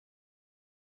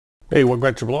Hey, welcome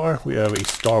back to Blar. We have a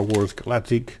Star Wars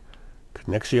Galactic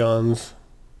Connections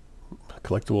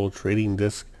collectible trading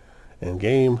disc and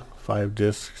game. 5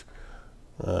 discs.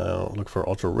 Look for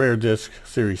ultra rare disc,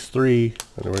 series 3.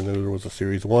 I never knew there was a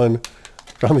series 1.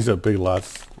 Found these at Big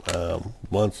Lots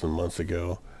months and months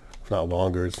ago, if not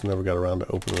longer. Just never got around to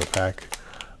opening the pack.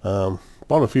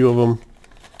 Bought a few of them.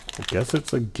 I guess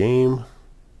it's a game.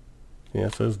 Yeah,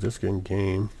 it says disc and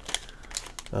game.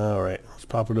 Alright, let's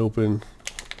pop it open.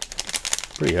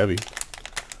 Pretty heavy.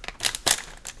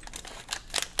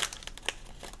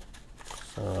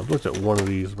 I've looked at one of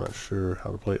these. I'm not sure how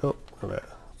to play. Oh, look at that.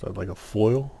 Is that like a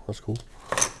foil? That's cool.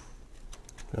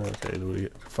 Okay, do we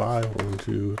get 5? 1,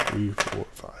 2, 3, 4,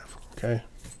 5. Okay.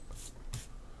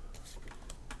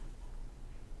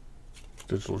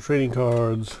 Digital trading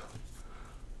cards.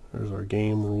 There's our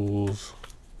game rules.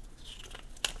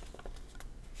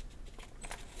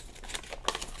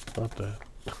 Not that.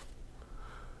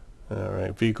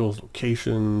 Alright, vehicles,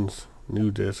 locations,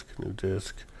 new disc.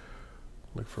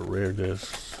 Look for rare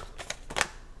discs.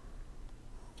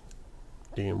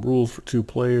 Game rules for 2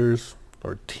 players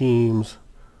or teams.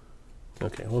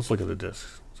 Okay, let's look at the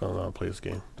discs. So I don't know how to play this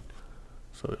game.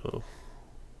 So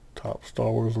top Star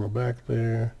Wars on the back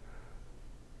there.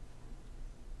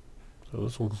 So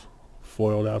this one's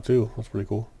foiled out too. That's pretty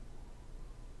cool.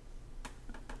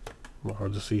 Not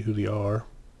hard to see who they are.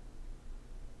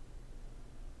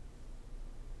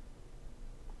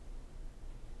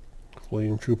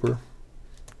 Flame Trooper.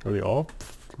 Are they all?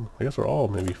 I guess they're all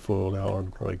maybe foiled out or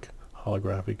like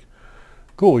holographic.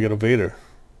 Cool, we got a Vader.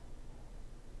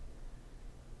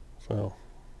 So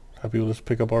happy with this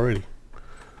pickup already.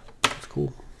 That's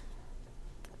cool.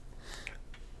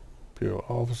 Imperial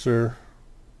Officer.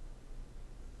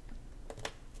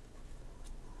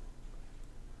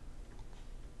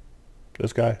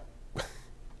 This guy.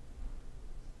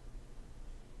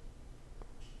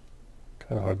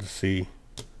 Kind of hard to see.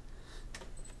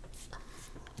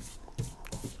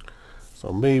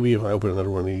 So maybe if I open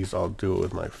another one of these, I'll do it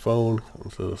with my phone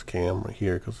instead of this cam right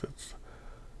here because it's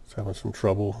having some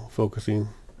trouble focusing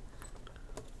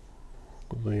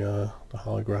with the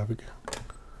holographic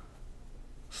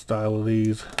style of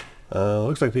these.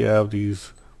 Looks like they have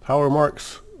these power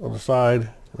marks on the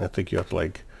side, and I think you have to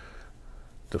like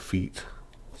defeat.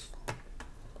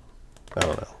 I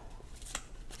don't know.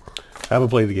 I haven't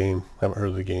played the game, haven't heard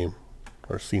of the game,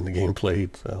 or seen the game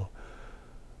played, so.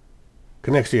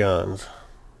 Connections.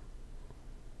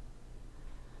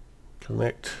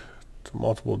 Connect to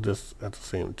multiple discs at the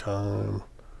same time.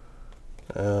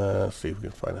 Let's see if we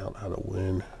can find out how to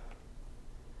win.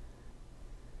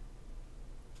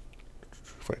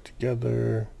 Fight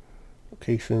together.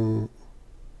 Location.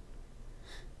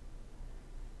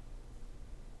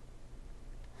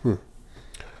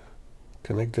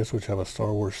 Connect discs which have a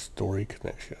Star Wars story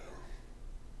connection.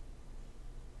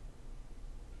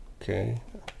 Okay.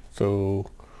 So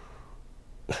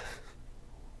I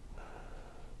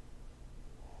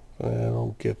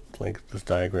don't get like this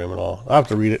diagram at all. I have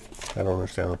to read it. I don't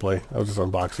understand the play. I was just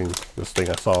unboxing this thing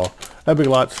I saw at Big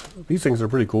Lots. These things are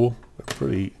pretty cool. They're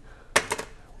pretty, like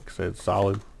I said,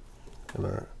 solid. And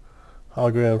they're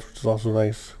holograms, which is also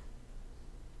nice.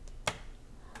 But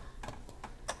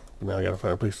now I gotta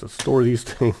find a place to store these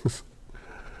things.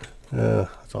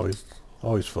 It's always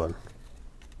fun.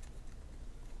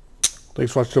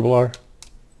 Thanks for watching Triple R.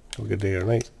 Have a good day or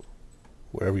night,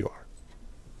 wherever you are.